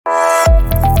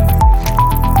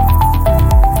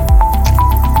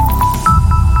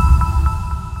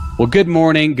Well, good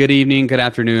morning, good evening, good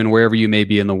afternoon, wherever you may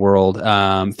be in the world.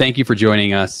 Thank you for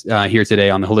joining us here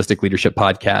today on the Holistic Leadership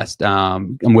Podcast.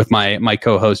 I'm with my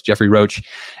co-host, Jeffrey Roach,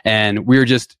 and we're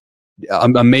just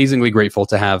amazingly grateful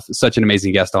to have such an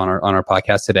amazing guest on our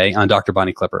podcast today, Dr.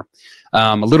 Bonnie Clipper.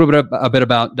 A bit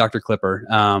about Dr. Clipper.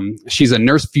 She's a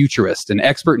nurse futurist, an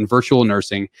expert in virtual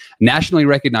nursing, nationally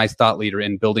recognized thought leader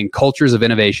in building cultures of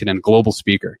innovation, and global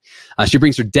speaker. She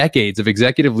brings her decades of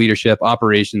executive leadership,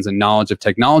 operations, and knowledge of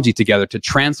technology together to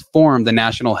transform the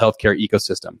national healthcare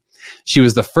ecosystem. She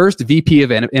was the first VP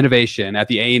of innovation at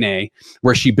the ANA,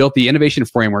 where she built the innovation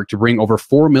framework to bring over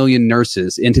 4 million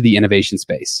nurses into the innovation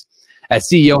space. As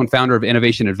CEO and founder of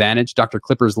Innovation Advantage, Dr.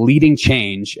 Clipper's leading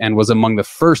change and was among the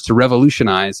first to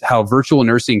revolutionize how virtual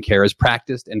nursing care is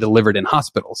practiced and delivered in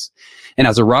hospitals. And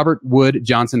as a Robert Wood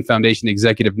Johnson Foundation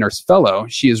Executive Nurse Fellow,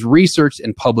 she has researched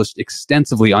and published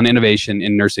extensively on innovation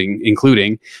in nursing,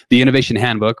 including the Innovation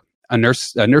Handbook, a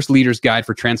nurse leader's guide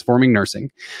for transforming nursing,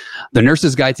 the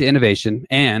Nurse's Guide to Innovation,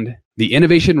 and the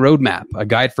Innovation Roadmap, a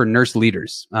guide for nurse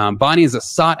leaders. Bonnie is a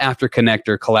sought-after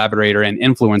connector, collaborator, and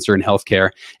influencer in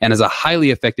healthcare, and is a highly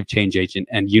effective change agent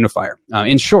and unifier.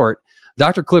 In short,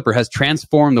 Dr. Clipper has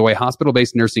transformed the way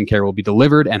hospital-based nursing care will be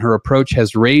delivered, and her approach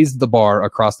has raised the bar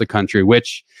across the country,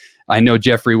 which I know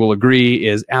Jeffrey will agree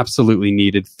is absolutely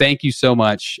needed. Thank you so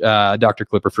much, Dr.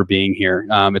 Clipper, for being here.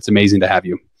 It's amazing to have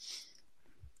you.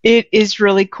 It is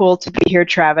really cool to be here,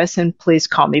 Travis, and please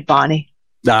call me Bonnie.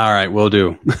 All right, will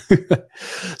do.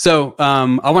 So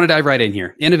I want to dive right in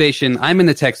here. Innovation. I'm in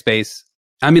the tech space.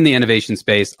 I'm in the innovation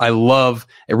space. I love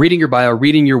reading your bio,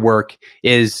 reading your work.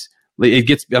 I'm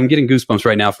getting goosebumps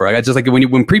right now for it. I just like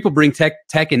when people bring tech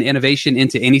and innovation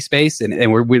into any space, and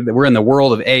we're in the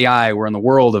world of AI, we're in the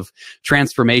world of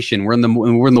transformation, we're in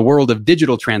the world of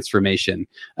digital transformation.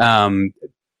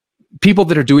 People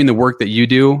that are doing the work that you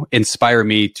do inspire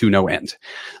me to no end.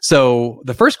 So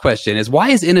the first question is,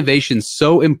 why is innovation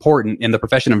so important in the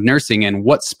profession of nursing, and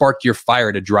what sparked your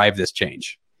fire to drive this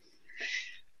change?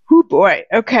 Oh boy.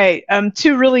 Okay.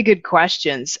 Two really good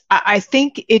questions. I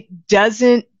think it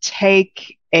doesn't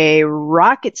take a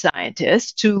rocket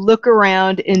scientist to look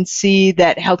around and see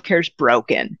that healthcare is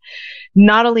broken.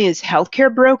 Not only is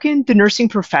healthcare broken, the nursing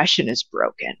profession is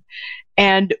broken.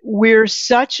 And we're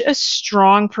such a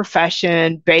strong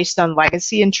profession based on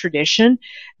legacy and tradition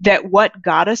that what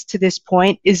got us to this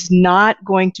point is not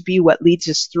going to be what leads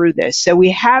us through this. So we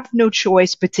have no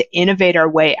choice but to innovate our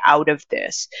way out of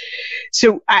this.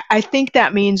 So I think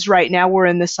that means right now we're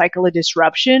in the cycle of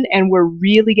disruption, and we're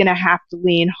really going to have to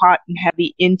lean hot and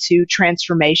heavy into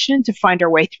transformation to find our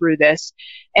way through this.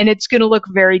 And it's going to look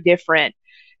very different.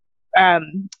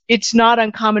 It's not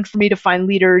uncommon for me to find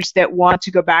leaders that want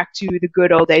to go back to the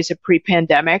good old days of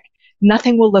pre-pandemic.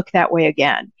 Nothing will look that way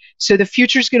again. So the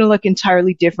future is going to look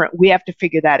entirely different. We have to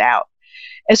figure that out.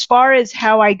 As far as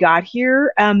how I got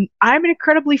here, I'm an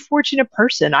incredibly fortunate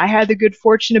person. I had the good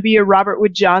fortune to be a Robert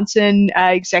Wood Johnson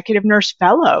Executive Nurse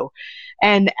Fellow.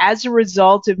 And as a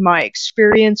result of my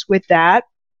experience with that,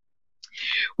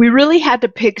 we really had to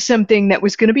pick something that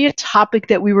was going to be a topic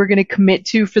that we were going to commit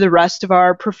to for the rest of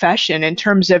our profession in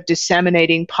terms of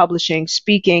disseminating, publishing,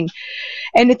 speaking.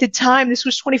 And at the time, this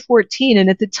was 2014, and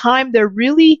at the time there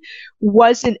really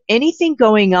wasn't anything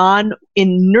going on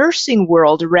in nursing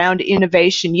world around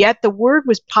innovation, yet the word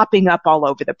was popping up all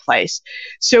over the place.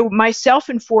 So myself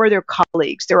and 4 other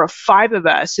colleagues, there were 5 of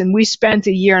us, and we spent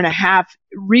a year and a half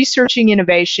researching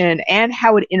innovation and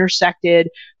how it intersected,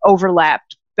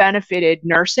 overlapped, benefited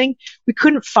nursing. We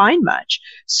couldn't find much.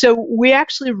 So we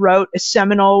actually wrote a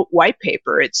seminal white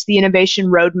paper. It's the Innovation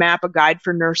Roadmap, a guide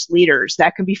for nurse leaders.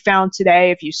 That can be found today.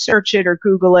 If you search it or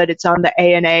Google it, it's on the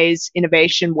ANA's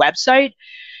innovation website.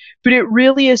 But it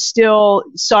really is still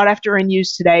sought after and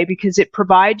used today because it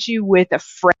provides you with a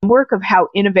framework of how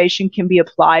innovation can be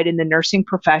applied in the nursing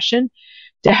profession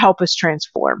to help us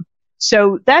transform.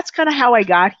 So that's kind of how I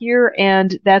got here,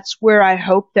 and that's where I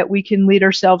hope that we can lead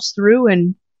ourselves through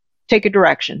and take a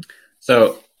direction.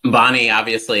 So, Bonnie,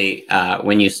 obviously,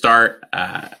 when you start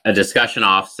a discussion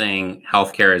off saying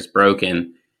healthcare is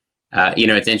broken,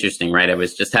 it's interesting, right? I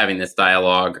was just having this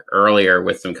dialogue earlier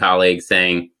with some colleagues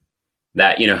saying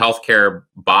that, healthcare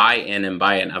by and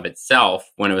of itself,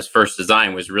 when it was first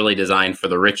designed, was really designed for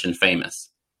the rich and famous.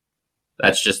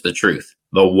 That's just the truth.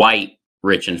 The white,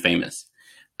 rich and famous.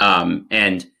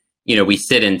 We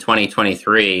sit in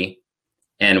 2023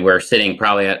 and we're sitting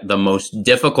probably at the most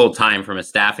difficult time from a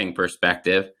staffing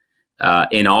perspective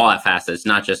in all facets,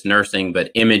 not just nursing,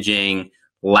 but imaging,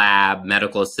 lab,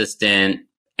 medical assistant,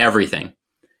 everything.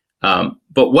 But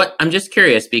what I'm just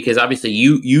curious, because obviously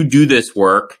you do this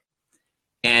work,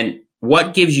 and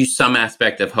what gives you some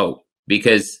aspect of hope?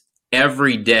 Because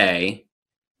every day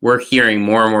we're hearing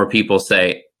more and more people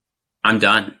say, I'm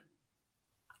done.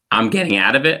 I'm getting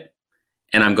out of it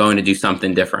and I'm going to do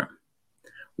something different.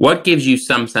 What gives you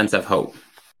some sense of hope?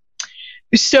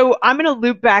 So I'm going to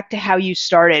loop back to how you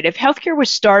started. If healthcare was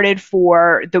started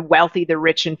for the wealthy, the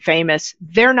rich and famous,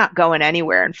 they're not going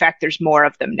anywhere. In fact, there's more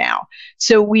of them now.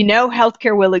 So we know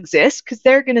healthcare will exist because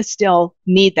they're going to still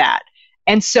need that.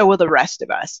 And so will the rest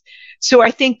of us. So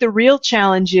I think the real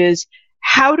challenge is,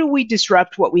 how do we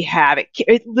disrupt what we have?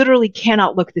 It literally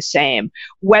cannot look the same,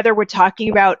 whether we're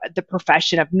talking about the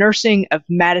profession of nursing, of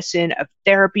medicine, of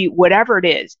therapy, whatever it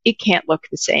is. It can't look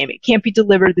the same. It can't be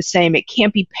delivered the same. It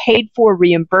can't be paid for,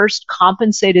 reimbursed,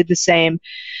 compensated the same.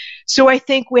 So I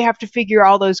think we have to figure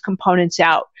all those components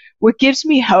out. What gives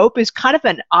me hope is kind of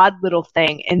an odd little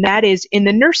thing, and that is in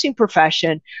the nursing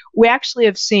profession, we actually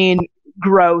have seen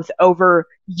growth over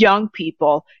young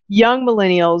people, young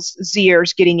millennials,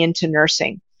 Zers getting into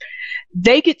nursing.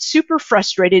 They get super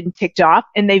frustrated and ticked off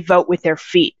and they vote with their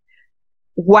feet.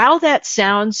 While that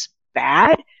sounds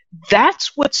bad,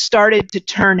 that's what started to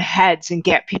turn heads and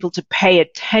get people to pay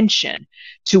attention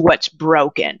to what's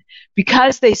broken,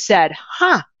 because they said,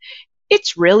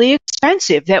 it's really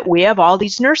expensive that we have all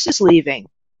these nurses leaving.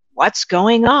 What's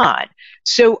going on?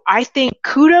 So I think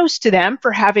kudos to them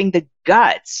for having the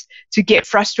guts to get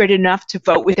frustrated enough to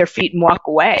vote with their feet and walk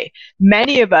away.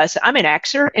 Many of us, I'm an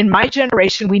Xer, in my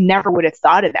generation, we never would have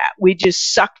thought of that. We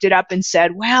just sucked it up and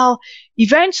said, well,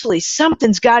 eventually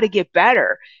something's got to get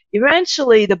better.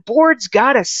 Eventually the board's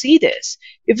got to see this.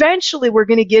 Eventually we're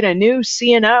going to get a new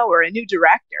CNO or a new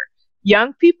director.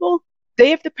 Young people,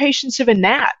 they have the patience of a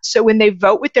gnat. So when they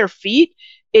vote with their feet,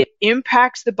 it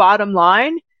impacts the bottom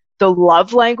line. The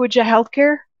love language of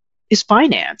healthcare is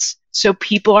finance. So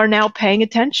people are now paying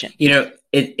attention.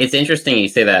 It's interesting you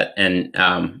say that. And,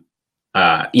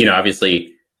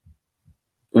 obviously,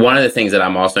 one of the things that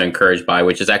I'm also encouraged by,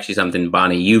 which is actually something,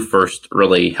 Bonnie, you first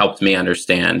really helped me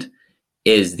understand,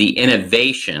 is the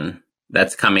innovation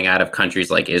that's coming out of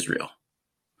countries like Israel.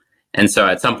 And so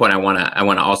at some point, I want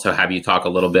to also have you talk a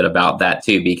little bit about that,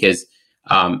 too, because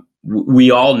we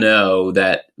all know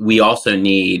that we also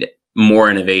need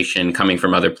more innovation coming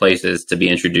from other places to be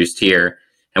introduced here.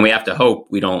 And we have to hope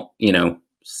we don't,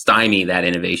 stymie that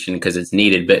innovation because it's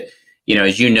needed. But,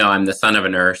 as you know, I'm the son of a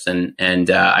nurse,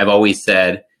 and I've always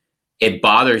said it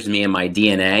bothers me in my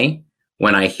DNA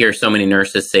when I hear so many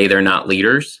nurses say they're not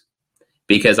leaders,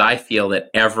 because I feel that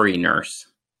every nurse,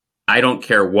 I don't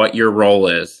care what your role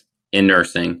is in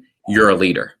nursing, you're a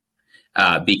leader.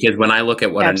 Because when I look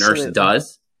at what Absolutely. A nurse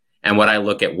does and what I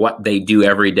look at what they do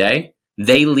every day,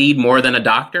 they lead more than a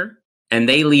doctor, and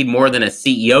they lead more than a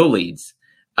CEO leads.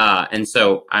 And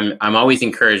so I'm always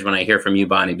encouraged when I hear from you,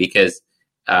 Bonnie, because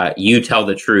you tell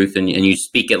the truth and you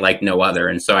speak it like no other.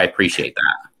 And so I appreciate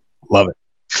that. Love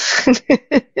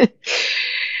it.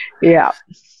 Yeah.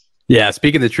 Yeah.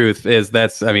 Speaking the truth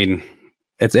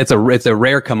it's a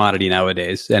rare commodity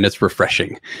nowadays, and it's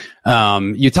refreshing.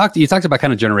 You talked about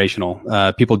kind of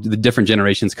generational people, the different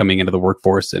generations coming into the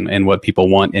workforce and what people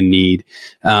want and need.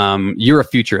 You're a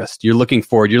futurist. You're looking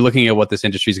forward. You're looking at what this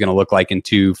industry is going to look like in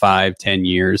 2, 5, 10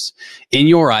 years. In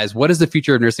your eyes, what does the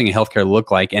future of nursing and healthcare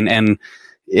look like? And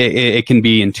it can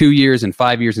be in 2 years and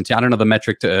 5 years. And I don't know the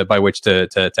metric by which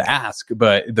to ask,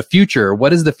 but the future.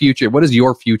 What is the future? What does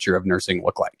your future of nursing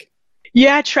look like?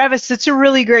 Yeah, Travis, that's a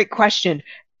really great question.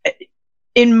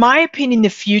 In my opinion, the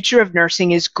future of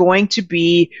nursing is going to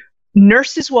be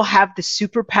nurses will have the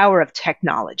superpower of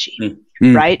technology,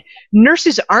 right?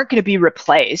 Nurses aren't going to be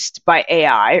replaced by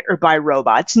AI or by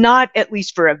robots, not at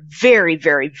least for a very,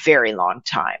 very, very long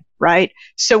time, right?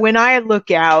 So when I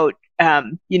look out,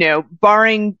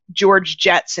 barring George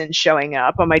Jetson showing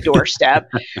up on my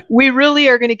doorstep, we really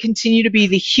are going to continue to be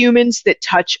the humans that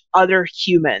touch other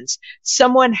humans.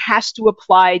 Someone has to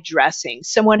apply dressing.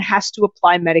 Someone has to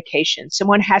apply medication.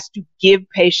 Someone has to give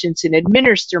patients and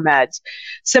administer meds.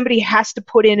 Somebody has to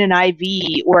put in an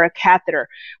IV or a catheter.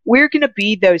 We're going to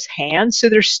be those hands. So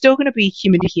there's still going to be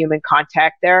human-to-human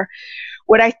contact there.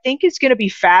 What I think is going to be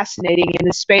fascinating in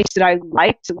the space that I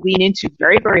like to lean into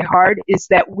very, very hard is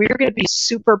that we're going to be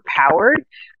super powered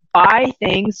by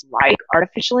things like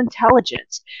artificial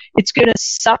intelligence. It's going to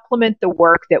supplement the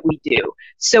work that we do.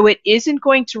 So it isn't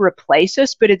going to replace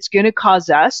us, but it's going to cause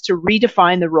us to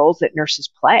redefine the roles that nurses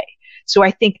play. So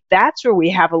I think that's where we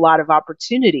have a lot of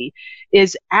opportunity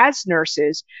is as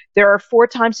nurses, there are 4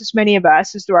 times as many of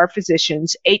us as there are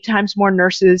physicians, 8 times more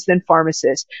nurses than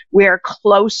pharmacists. We are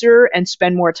closer and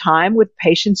spend more time with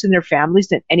patients and their families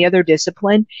than any other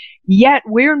discipline, yet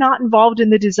we're not involved in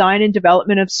the design and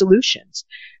development of solutions.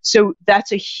 So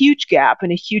that's a huge gap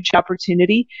and a huge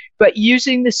opportunity, but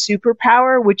using the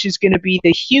superpower, which is going to be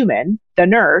the human, the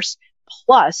nurse,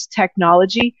 plus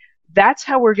technology, that's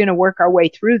how we're going to work our way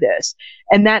through this.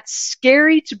 And that's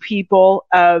scary to people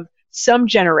of some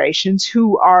generations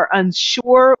who are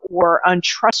unsure or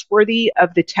untrustworthy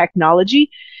of the technology.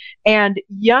 And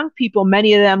young people,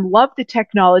 many of them love the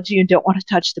technology and don't want to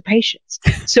touch the patients.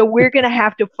 So we're going to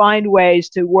have to find ways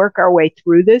to work our way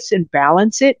through this and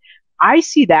balance it. I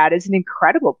see that as an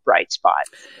incredible bright spot.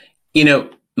 You know,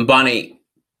 Bonnie,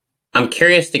 I'm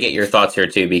curious to get your thoughts here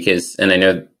too, because, and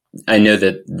I know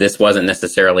that this wasn't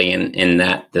necessarily in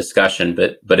that discussion,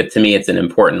 but to me, it's an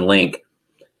important link.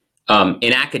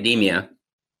 In academia,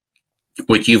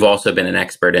 which you've also been an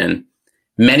expert in,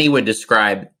 many would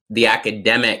describe the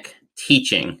academic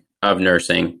teaching of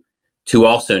nursing to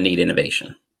also need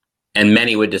innovation. And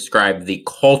many would describe the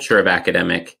culture of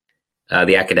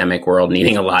the academic world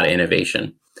needing a lot of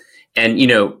innovation. And, you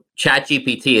know,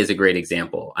 ChatGPT is a great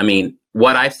example. I mean,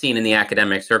 what I've seen in the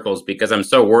academic circles, because I'm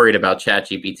so worried about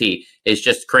ChatGPT, is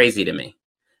just crazy to me.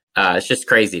 It's just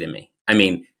crazy to me. I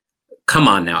mean, come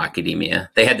on now,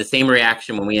 academia. They had the same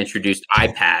reaction when we introduced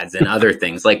iPads and other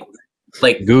things like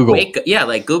Google.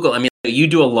 Like Google. I mean, you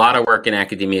do a lot of work in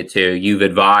academia too. You've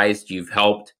advised, you've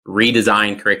helped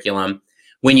redesign curriculum.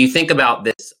 When you think about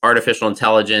this artificial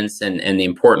intelligence and the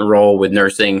important role with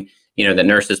nursing, you know, that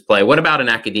nurses play, what about in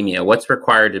academia? What's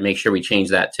required to make sure we change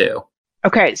that too?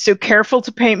 Okay, so careful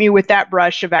to paint me with that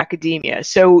brush of academia.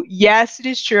 So yes, it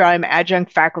is true. I'm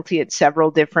adjunct faculty at several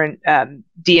different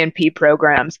DNP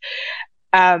programs.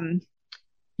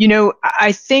 You know,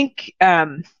 I think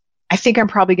I'm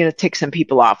probably going to tick some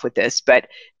people off with this, but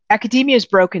academia is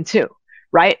broken too,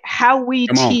 right? How we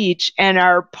teach and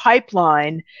our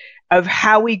pipeline of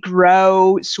how we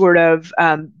grow sort of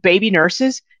baby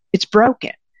nurses, it's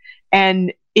broken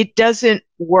and it doesn't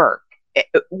work.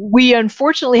 We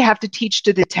unfortunately have to teach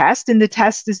to the test, and the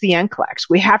test is the NCLEX.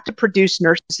 We have to produce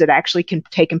nurses that actually can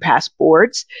take and pass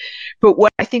boards. But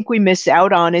what I think we miss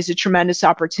out on is a tremendous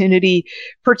opportunity,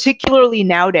 particularly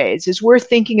nowadays, as we're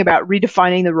thinking about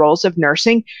redefining the roles of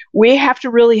nursing. We have to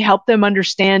really help them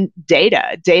understand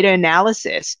data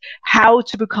analysis, how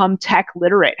to become tech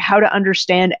literate, how to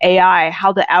understand AI,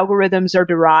 how the algorithms are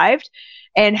derived,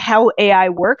 and how AI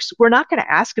works. We're not going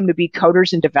to ask them to be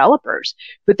coders and developers,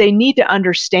 but they need to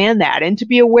understand that and to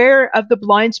be aware of the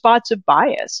blind spots of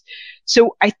bias.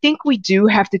 So I think we do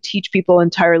have to teach people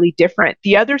entirely different.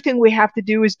 The other thing we have to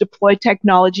do is deploy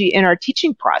technology in our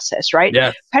teaching process, right?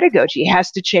 Yes. Pedagogy has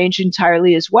to change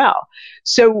entirely as well.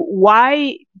 So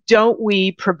why don't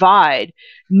we provide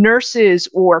nurses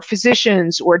or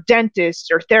physicians or dentists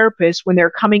or therapists when they're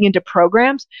coming into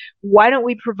programs? Why don't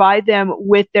we provide them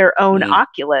with their own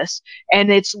Oculus,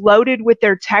 and it's loaded with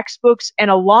their textbooks,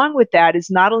 and along with that is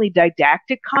not only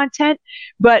didactic content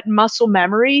but muscle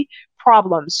memory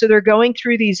problems. So they're going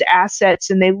through these assets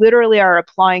and they literally are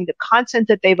applying the content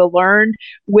that they've learned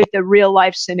with the real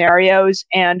life scenarios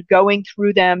and going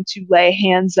through them to lay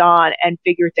hands on and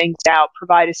figure things out,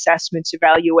 provide assessments,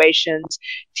 evaluations,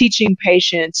 teaching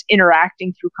patients,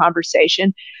 interacting through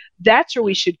conversation. That's where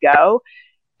we should go.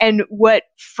 And what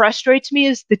frustrates me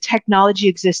is the technology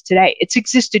exists today. It's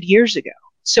existed years ago.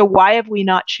 So why have we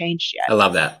not changed yet? I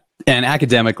love that. And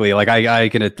academically, like I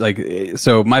can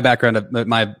so my background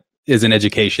is in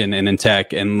education and in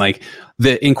tech, and like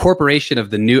the incorporation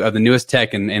of the newest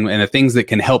tech and the things that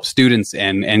can help students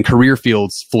and career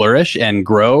fields flourish and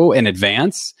grow and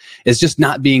advance is just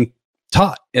not being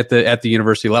taught at the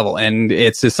university level. And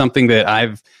it's just something that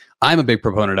I'm a big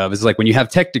proponent of. Is like when you have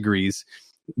tech degrees,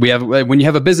 when you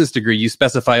have a business degree, you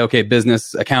specify, okay,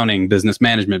 business accounting, business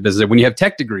management, business. When you have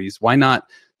tech degrees, why not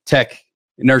tech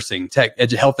nursing, tech,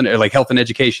 health and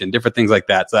education, different things like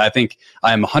that. So I think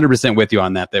I'm 100% with you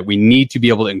on that we need to be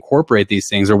able to incorporate these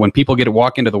things, or when people get to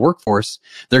walk into the workforce,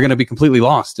 they're going to be completely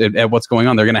lost at what's going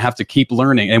on. They're going to have to keep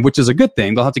learning, and which is a good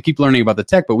thing. They'll have to keep learning about the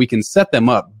tech, but we can set them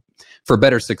up for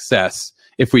better success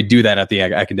if we do that at the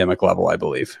academic level, I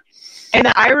believe. And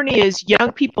the irony is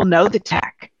young people know the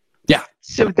tech. Yeah.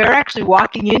 So they're actually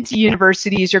walking into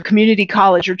universities or community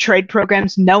college or trade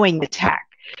programs knowing the tech.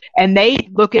 And they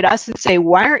look at us and say,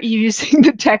 why aren't you using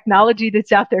the technology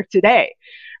that's out there today?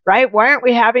 Right? Why aren't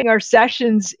we having our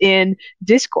sessions in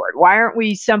Discord? Why aren't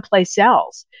we someplace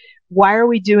else? why are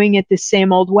we doing it the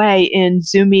same old way in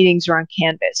Zoom meetings or on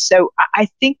Canvas? So I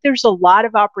think there's a lot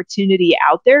of opportunity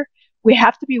out there. We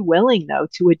have to be willing, though,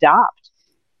 to adopt.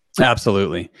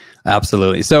 Absolutely.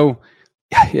 Absolutely. So,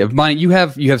 Bonnie, you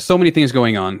have so many things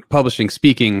going on: publishing,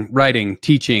 speaking, writing,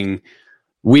 teaching.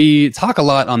 We talk a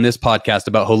lot on this podcast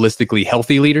about holistically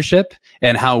healthy leadership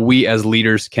and how we as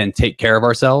leaders can take care of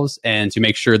ourselves and to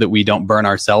make sure that we don't burn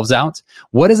ourselves out.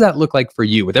 What does that look like for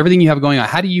you with everything you have going on?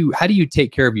 How do you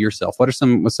take care of yourself? What are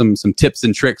some tips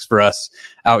and tricks for us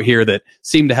out here that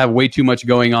seem to have way too much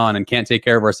going on and can't take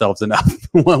care of ourselves enough?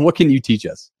 What can you teach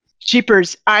us?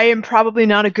 Jeepers, I am probably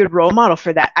not a good role model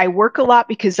for that. I work a lot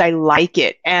because I like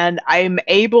it, and I'm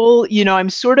able, I'm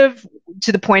sort of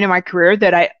to the point in my career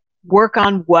that I work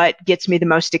on what gets me the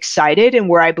most excited and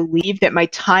where I believe that my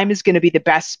time is going to be the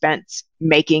best spent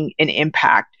making an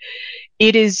impact.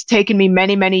 It has taken me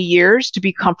many, many years to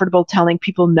be comfortable telling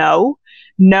people no,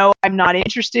 I'm not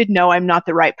interested. No, I'm not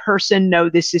the right person. No,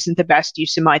 this isn't the best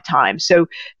use of my time. So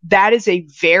that is a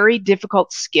very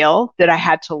difficult skill that I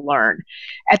had to learn.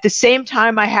 At the same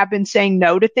time, I have been saying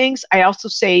no to things. I also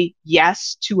say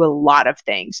yes to a lot of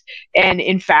things. And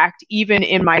in fact, even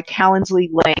in my Calendly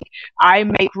link, I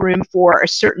make room for a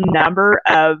certain number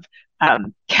of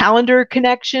calendar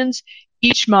connections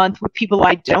each month with people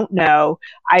I don't know.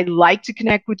 I like to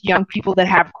connect with young people that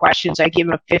have questions. I give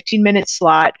them a 15-minute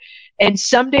slot. And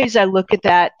some days I look at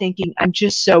that thinking, I'm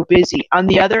just so busy. On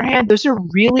the other hand, those are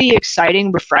really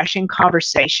exciting, refreshing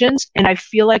conversations. And I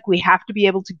feel like we have to be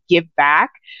able to give back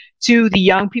to the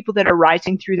young people that are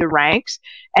rising through the ranks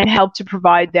and help to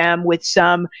provide them with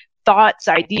some thoughts,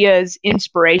 ideas,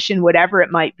 inspiration, whatever it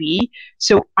might be.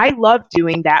 So I love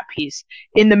doing that piece.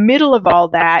 In the middle of all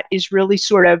that is really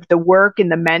sort of the work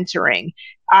and the mentoring.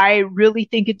 I really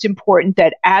think it's important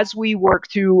that as we work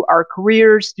through our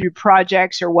careers, through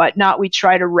projects or whatnot, we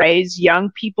try to raise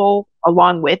young people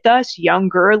along with us,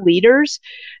 younger leaders.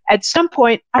 At some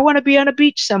point, I want to be on a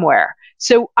beach somewhere.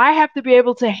 So I have to be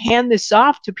able to hand this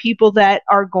off to people that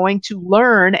are going to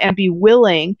learn and be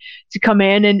willing to come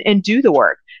in and do the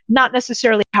work. Not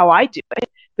necessarily how I do it,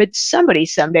 but somebody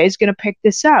someday is going to pick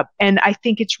this up. And I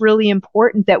think it's really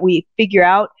important that we figure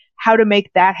out how to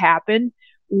make that happen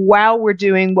while we're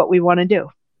doing what we want to do.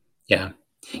 Yeah.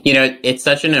 It's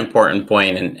such an important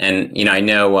point. And I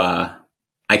know,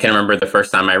 I can remember the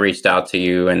first time I reached out to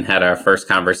you and had our first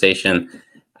conversation.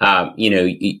 I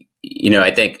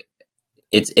think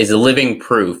it's a living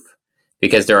proof,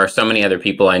 because there are so many other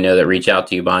people I know that reach out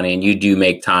to you, Bonnie, and you do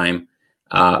make time,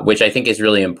 which I think is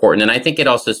really important. And I think it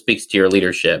also speaks to your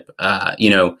leadership.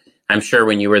 I'm sure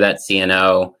when you were that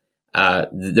CNO,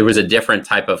 there was a different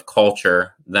type of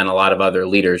culture than a lot of other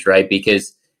leaders, right?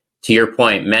 Because to your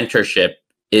point, mentorship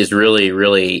is really,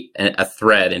 really a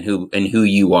thread in who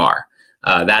you are.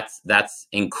 That's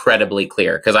incredibly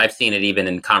clear, because I've seen it even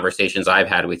in conversations I've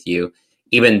had with you,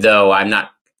 even though I'm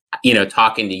not,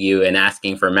 talking to you and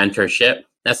asking for mentorship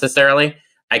necessarily.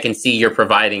 I can see you're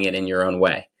providing it in your own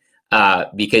way,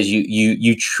 because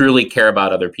you truly care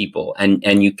about other people,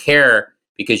 and you care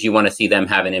because you want to see them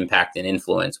have an impact and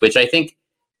influence, which I think,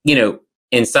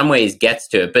 in some ways gets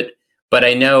to it. But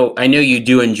I know you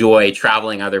do enjoy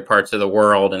traveling other parts of the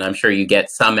world, and I'm sure you get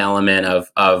some element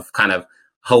of kind of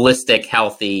holistic,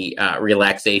 healthy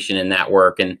relaxation in that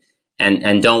work.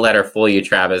 And don't let her fool you,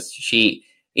 Travis.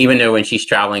 Even though when she's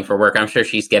traveling for work, I'm sure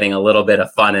she's getting a little bit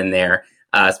of fun in there,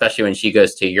 especially when she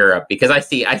goes to Europe, because I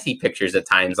see pictures at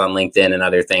times on LinkedIn and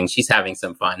other things. She's having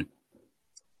some fun.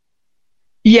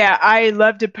 Yeah, I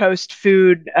love to post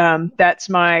food. That's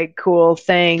my cool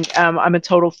thing. I'm a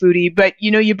total foodie, but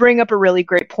you bring up a really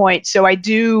great point. So I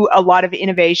do a lot of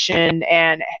innovation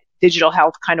and digital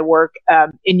health kind of work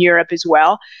in Europe as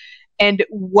well. And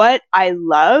what I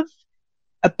love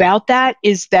about that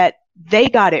is that they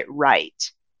got it right.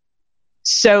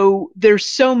 So there's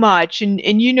so much, and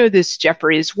you know this,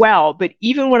 Jeffrey, as well, but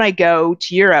even when I go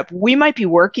to Europe, we might be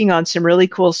working on some really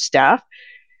cool stuff.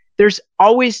 There's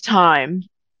always time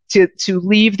to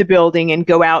leave the building and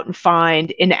go out and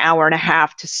find an hour and a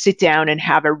half to sit down and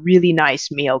have a really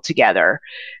nice meal together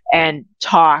and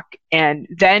talk, and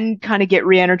then kind of get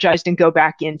re-energized and go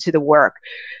back into the work.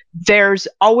 There's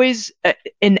always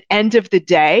an end of the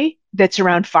day that's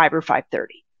around 5 or 5:30,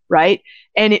 right?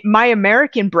 And my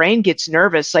American brain gets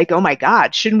nervous, like, oh my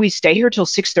God, shouldn't we stay here till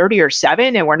 6:30 or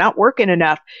 7 and we're not working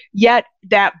enough? Yet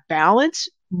that balance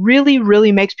really,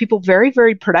 really makes people very,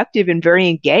 very productive and very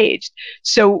engaged.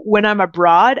 So when I'm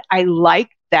abroad, I like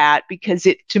that, because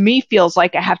it, to me, feels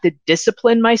like I have to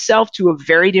discipline myself to a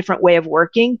very different way of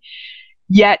working,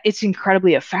 yet it's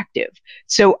incredibly effective.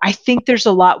 So I think there's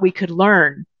a lot we could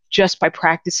learn just by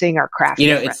practicing our craft.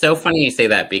 It's so funny you say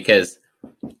that, because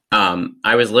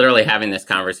I was literally having this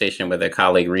conversation with a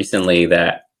colleague recently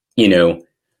that,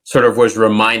 sort of was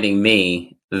reminding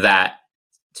me that,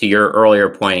 to your earlier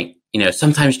point,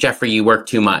 sometimes, Jeffrey, you work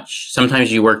too much.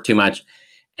 Sometimes you work too much.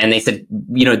 And they said,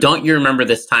 don't you remember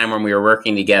this time when we were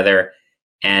working together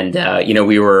and,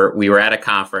 we were at a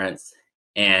conference,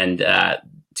 and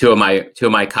two of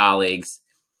my colleagues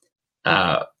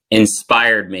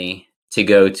inspired me to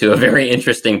go to a very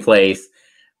interesting place.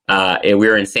 We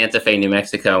were in Santa Fe, New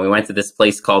Mexico, and we went to this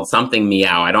place called something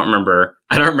Meow. I don't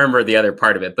remember the other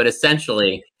part of it, but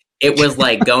essentially it was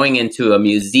like going into a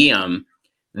museum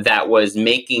that was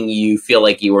making you feel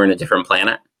like you were in a different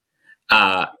planet.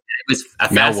 It was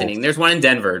fascinating. There's one in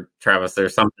Denver, Travis.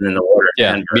 There's something in the water.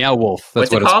 Yeah, Denver. Meow Wolf.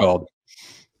 That's what it's called.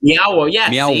 Meow Wolf. Yeah,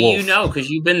 Meow Wolf. Because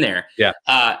you've been there. Yeah.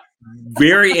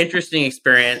 Very interesting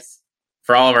experience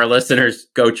for all of our listeners.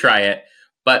 Go try it.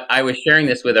 But I was sharing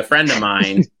this with a friend of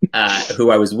mine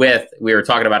who I was with. We were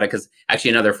talking about it because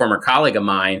actually another former colleague of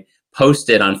mine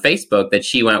posted on Facebook that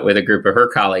she went with a group of her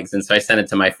colleagues. And so I sent it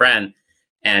to my friend.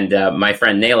 And my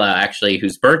friend Nayla, actually,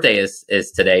 whose birthday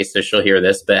is today, so she'll hear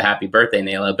this, but happy birthday,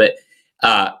 Nayla. But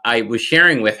I was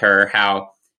sharing with her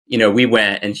how, we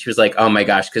went, and she was like, oh my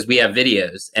gosh, because we have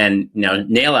videos. And,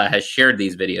 Nayla has shared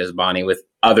these videos, Bonnie, with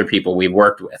other people we've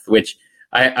worked with, which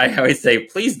I always say,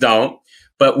 please don't.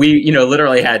 But we,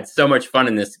 literally had so much fun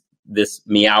in this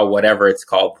Meow, whatever it's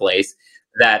called, place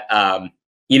that,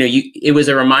 it was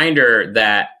a reminder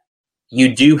that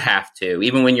you do have to,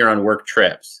 even when you're on work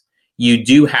trips, you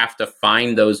do have to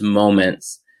find those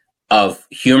moments of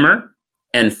humor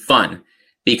and fun.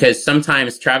 Because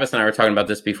sometimes, Travis and I were talking about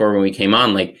this before when we came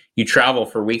on, like, you travel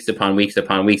for weeks upon weeks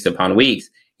upon weeks upon weeks,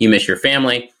 you miss your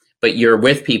family, but you're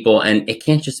with people, and it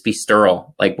can't just be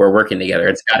sterile, like we're working together.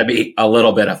 It's got to be a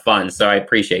little bit of fun. So I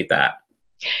appreciate that.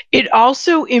 It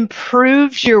also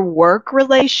improves your work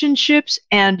relationships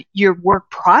and your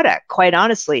work product, quite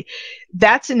honestly.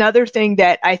 That's another thing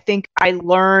that I think I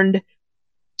learned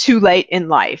too late in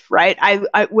life, right?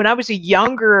 When I was a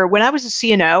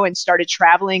CNO and started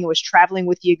traveling, was traveling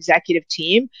with the executive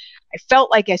team, I felt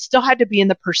like I still had to be in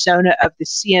the persona of the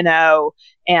CNO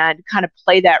and kind of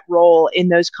play that role in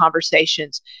those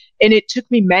conversations. And it took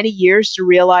me many years to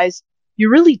realize you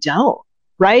really don't,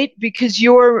 right? Because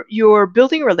you're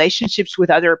building relationships with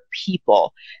other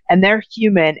people, and they're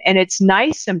human. And it's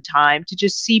nice sometimes to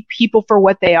just see people for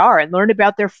what they are and learn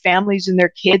about their families and their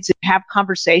kids and have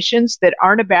conversations that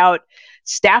aren't about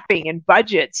staffing and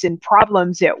budgets and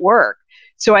problems at work.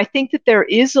 So I think that there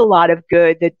is a lot of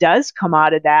good that does come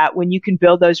out of that when you can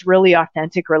build those really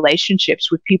authentic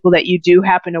relationships with people that you do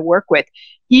happen to work with,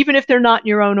 even if they're not in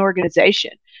your own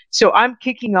organization. So I'm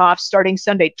kicking off starting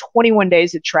Sunday, 21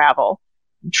 days of travel.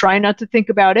 I'm trying not to think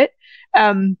about it.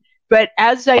 But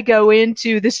as I go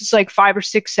into, this is like 5 or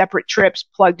 6 separate trips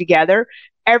plugged together.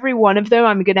 Every one of them,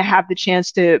 I'm going to have the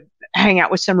chance to hang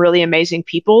out with some really amazing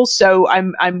people. So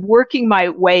I'm working my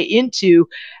way into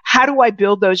how do I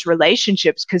build those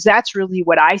relationships? Because that's really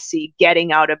what I see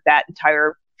getting out of that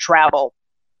entire travel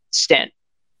stint.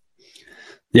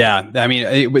 Yeah, I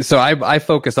mean, so I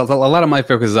focus a lot of my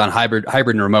focus is on hybrid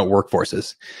and remote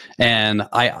workforces, and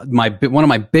one of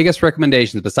my biggest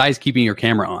recommendations, besides keeping your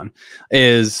camera on,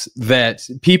 is that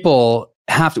people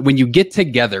have to, when you get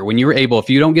together, when you're able, if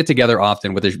you don't get together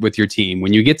often with your team,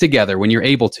 when you get together, when you're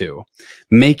able to,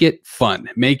 make it fun,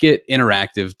 make it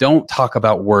interactive. Don't talk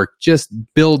about work. Just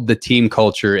build the team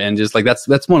culture, and just like that's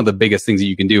one of the biggest things that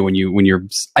you can do when you're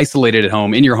isolated at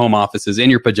home, in your home offices, in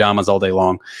your pajamas all day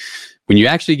long. When you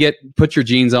actually put your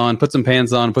jeans on, put some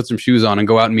pants on, put some shoes on, and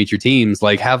go out and meet your teams,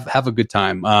 like have a good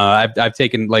time. I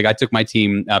took my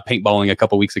team paintballing a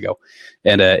couple weeks ago,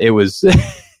 and it was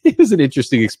it was an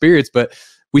interesting experience, but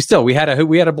we had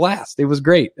a blast. It was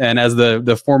great. And as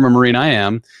the former Marine I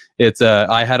am,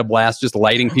 I had a blast just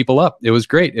lighting people up. It was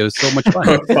great. It was so much fun.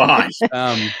 Oh, gosh.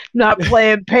 Not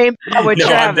playing paintball with No,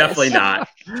 Travis. I'm definitely not.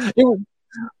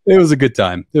 It was a good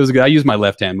time. I use my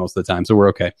left hand most of the time, so we're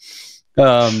okay.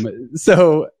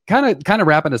 So kind of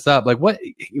wrapping us up, like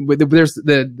there's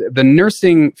the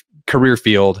nursing career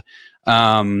field.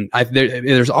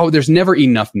 There's never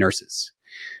enough nurses,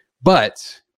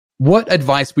 but what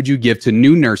advice would you give to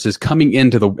new nurses coming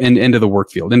into the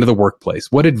work field, into the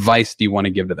workplace? What advice do you want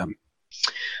to give to them?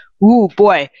 Ooh,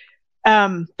 boy.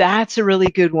 That's a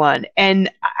really good one. And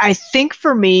I think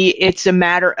for me, it's a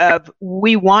matter of,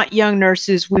 we want young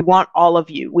nurses. We want all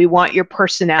of you. We want your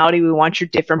personality. We want your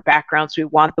different backgrounds. We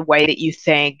want the way that you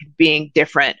think being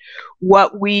different.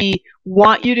 What we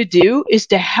want you to do is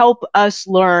to help us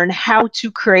learn how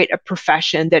to create a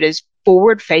profession that is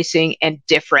forward facing and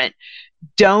different.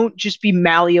 Don't just be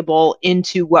malleable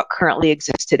into what currently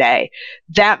exists today.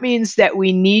 That means that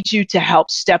we need you to help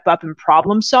step up and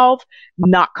problem solve,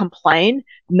 not complain,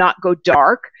 not go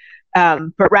dark,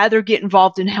 but rather get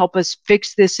involved and help us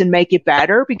fix this and make it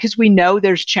better, because we know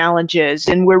there's challenges,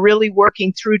 and we're really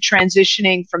working through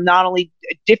transitioning from not only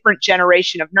a different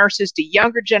generation of nurses to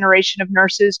younger generation of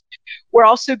nurses. We're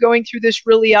also going through this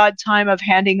really odd time of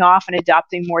handing off and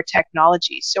adopting more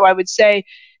technology. So I would say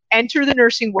enter the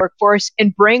nursing workforce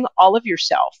and bring all of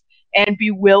yourself, and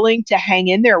be willing to hang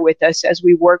in there with us as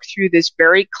we work through this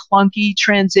very clunky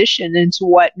transition into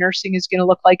what nursing is going to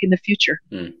look like in the future.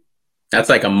 That's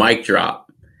like a mic drop.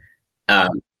 The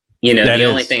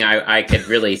only thing I could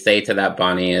really say to that,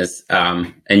 Bonnie, is,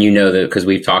 and you know that because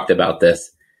we've talked about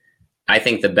this, I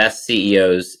think the best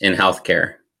CEOs in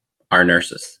healthcare are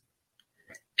nurses.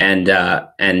 And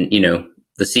the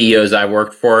CEOs I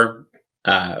worked for,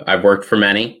 I've worked for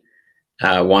many.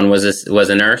 One was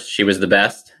a nurse. She was the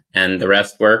best, and the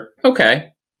rest were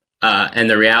okay. And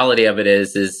the reality of it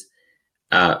is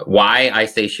why I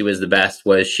say she was the best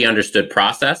was she understood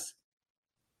process.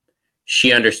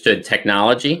 She understood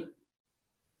technology.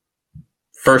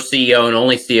 First CEO and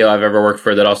only CEO I've ever worked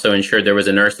for that also ensured there was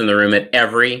a nurse in the room at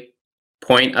every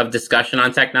point of discussion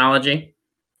on technology.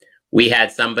 We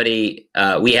had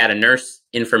we had a nurse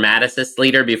informaticist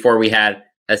leader before we had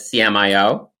a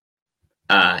CMIO.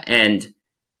 And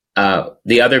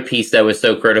the other piece that was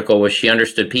so critical was she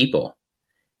understood people.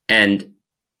 And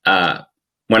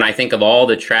when I think of all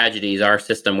the tragedies our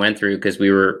system went through, because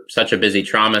we were such a busy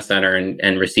trauma center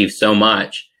and received so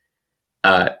much,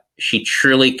 she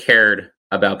truly cared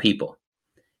about people.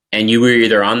 And you were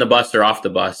either on the bus or off the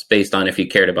bus based on if you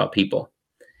cared about people.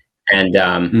 And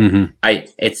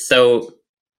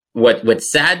what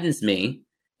saddens me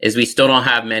is we still don't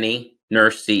have many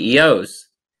nurse CEOs.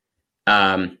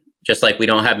 Just like we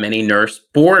don't have many nurse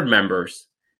board members.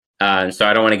 So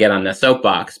I don't want to get on the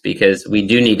soapbox because we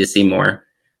do need to see more.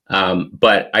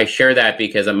 But I share that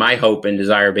because of my hope and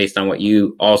desire based on what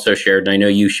you also shared, and I know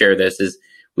you share this, is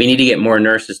we need to get more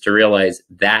nurses to realize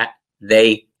that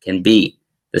they can be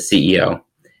the CEO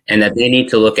and that they need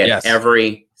to look at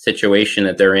every situation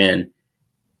that they're in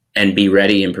and be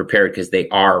ready and prepared because they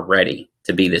are ready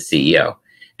to be the CEO.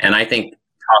 And I think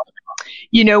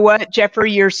you know what, Jeffrey,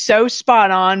 you're so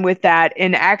spot on with that.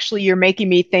 And actually, you're making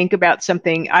me think about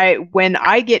something. When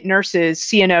I get nurses,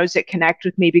 CNOs that connect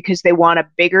with me because they want a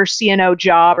bigger CNO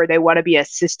job or they want to be a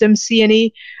system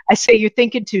CNE, I say, you're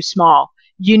thinking too small.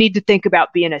 You need to think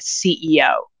about being a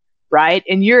CEO, right?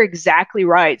 And you're exactly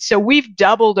right. So we've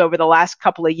doubled over the last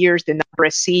couple of years the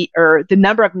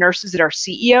number of nurses that are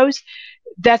CEOs.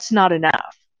 That's not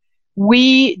enough.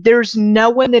 There's no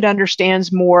one that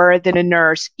understands more than a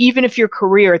nurse. Even if your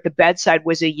career at the bedside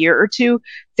was a year or two,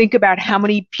 think about how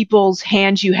many people's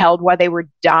hands you held while they were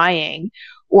dying,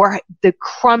 or the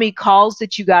crummy calls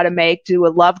that you got to make to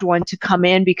a loved one to come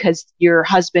in because your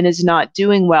husband is not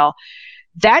doing well.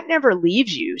 That never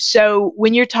leaves you. So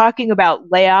when you're talking about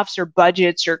layoffs or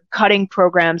budgets or cutting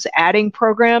programs, adding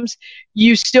programs,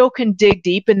 you still can dig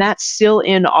deep, and that's still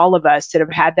in all of us that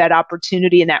have had that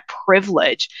opportunity and that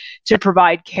privilege to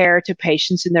provide care to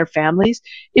patients and their families.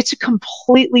 It's a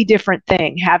completely different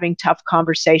thing having tough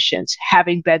conversations,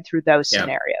 having been through those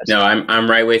scenarios. No, I'm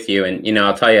right with you. And,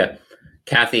 I'll tell you,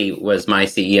 Kathy was my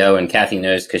CEO, and Kathy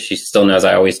knows because she still knows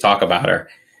I always talk about her.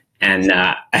 And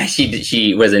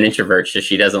she was an introvert, so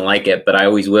she doesn't like it, but I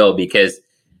always will because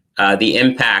the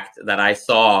impact that I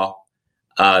saw,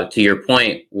 to your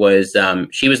point, was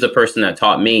she was the person that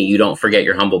taught me, you don't forget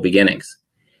your humble beginnings.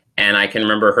 And I can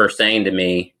remember her saying to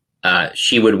me,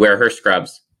 she would wear her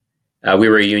scrubs. We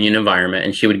were a union environment,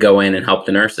 and she would go in and help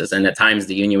the nurses. And at times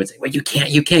the union would say, well, you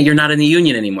can't, you're not in the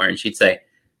union anymore. And she'd say,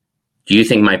 do you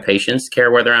think my patients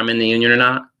care whether I'm in the union or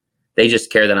not? They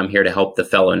just care that I'm here to help the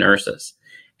fellow nurses.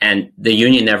 And the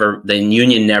union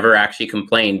never actually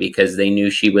complained because they knew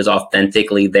she was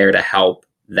authentically there to help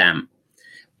them.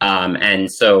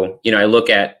 And so, I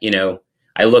look at,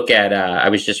 I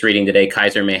was just reading today,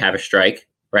 Kaiser may have a strike,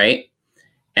 right?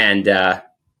 And,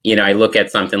 I look at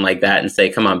something like that and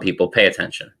say, come on, people, pay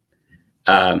attention.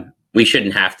 We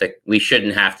shouldn't have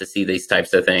to see these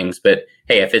types of things, but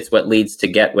hey, if it's what leads to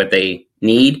get what they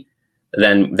need,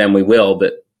 then we will,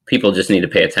 but people just need to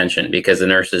pay attention because the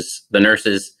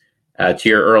nurses, to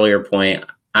your earlier point,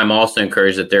 I'm also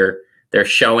encouraged that they're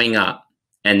showing up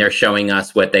and they're showing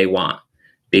us what they want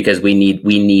because we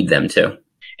need them to.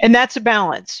 And that's a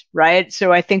balance, right?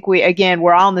 So I think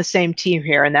we're all on the same team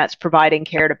here, and that's providing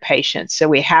care to patients. So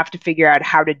we have to figure out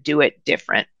how to do it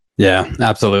different. Yeah,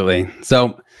 absolutely.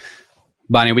 So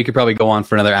Bonnie, we could probably go on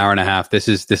for another hour and a half. This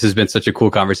has been such a cool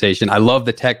conversation. I love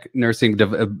the tech nursing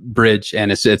bridge,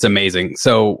 and it's amazing.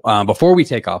 So before we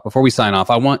sign off,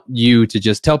 I want you to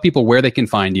just tell people where they can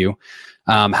find you,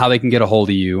 how they can get a hold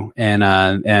of you,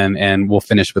 and we'll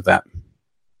finish with that.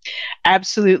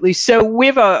 Absolutely. So we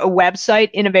have a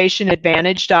website,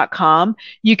 innovationadvantage.com.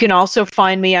 You can also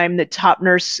find me. I'm the top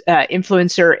nurse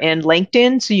influencer in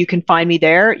LinkedIn, so you can find me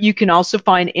there. You can also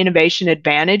find Innovation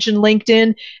Advantage in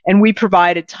LinkedIn, and we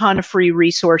provide a ton of free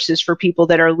resources for people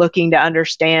that are looking to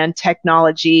understand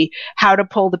technology, how to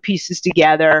pull the pieces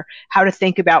together, how to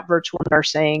think about virtual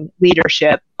nursing,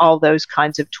 leadership, all those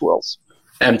kinds of tools.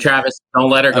 Travis, don't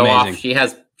let her go off.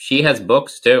 She has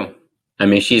books too. I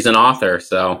mean, she's an author,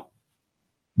 so.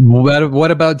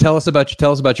 What about tell us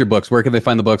about your books? Where can they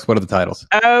find the books? What are the titles?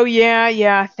 Oh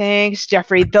yeah. Thanks,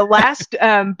 Jeffrey. The last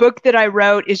book that I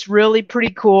wrote is really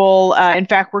pretty cool. In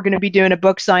fact, we're going to be doing a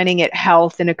book signing at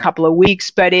Health in a couple of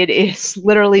weeks, but it is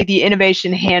literally the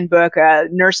Innovation Handbook, a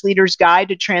Nurse Leader's Guide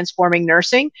to Transforming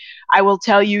Nursing. I will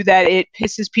tell you that it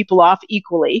pisses people off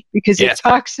equally because it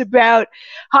talks about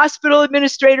hospital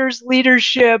administrators,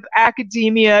 leadership,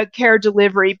 academia, care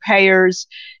delivery, payers.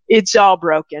 It's all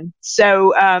broken.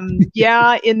 So, in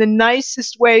the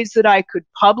nicest ways that I could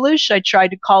publish, I tried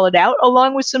to call it out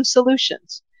along with some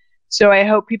solutions. So I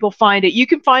hope people find it. You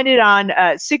can find it on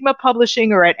Sigma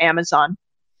Publishing or at Amazon.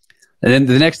 And then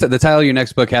the title of your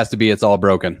next book has to be "It's All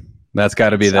Broken." That's got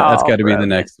to be the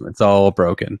next one. It's all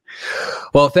broken.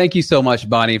 Well, thank you so much,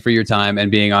 Bonnie, for your time and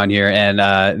being on here, and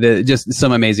just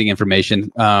some amazing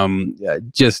information.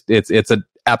 It's an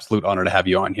absolute honor to have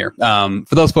you on here.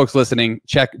 For those folks listening,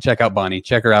 check out Bonnie.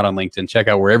 Check her out on LinkedIn. Check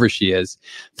out wherever she is.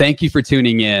 Thank you for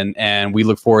tuning in, and we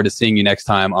look forward to seeing you next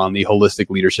time on the Holistic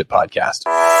Leadership Podcast.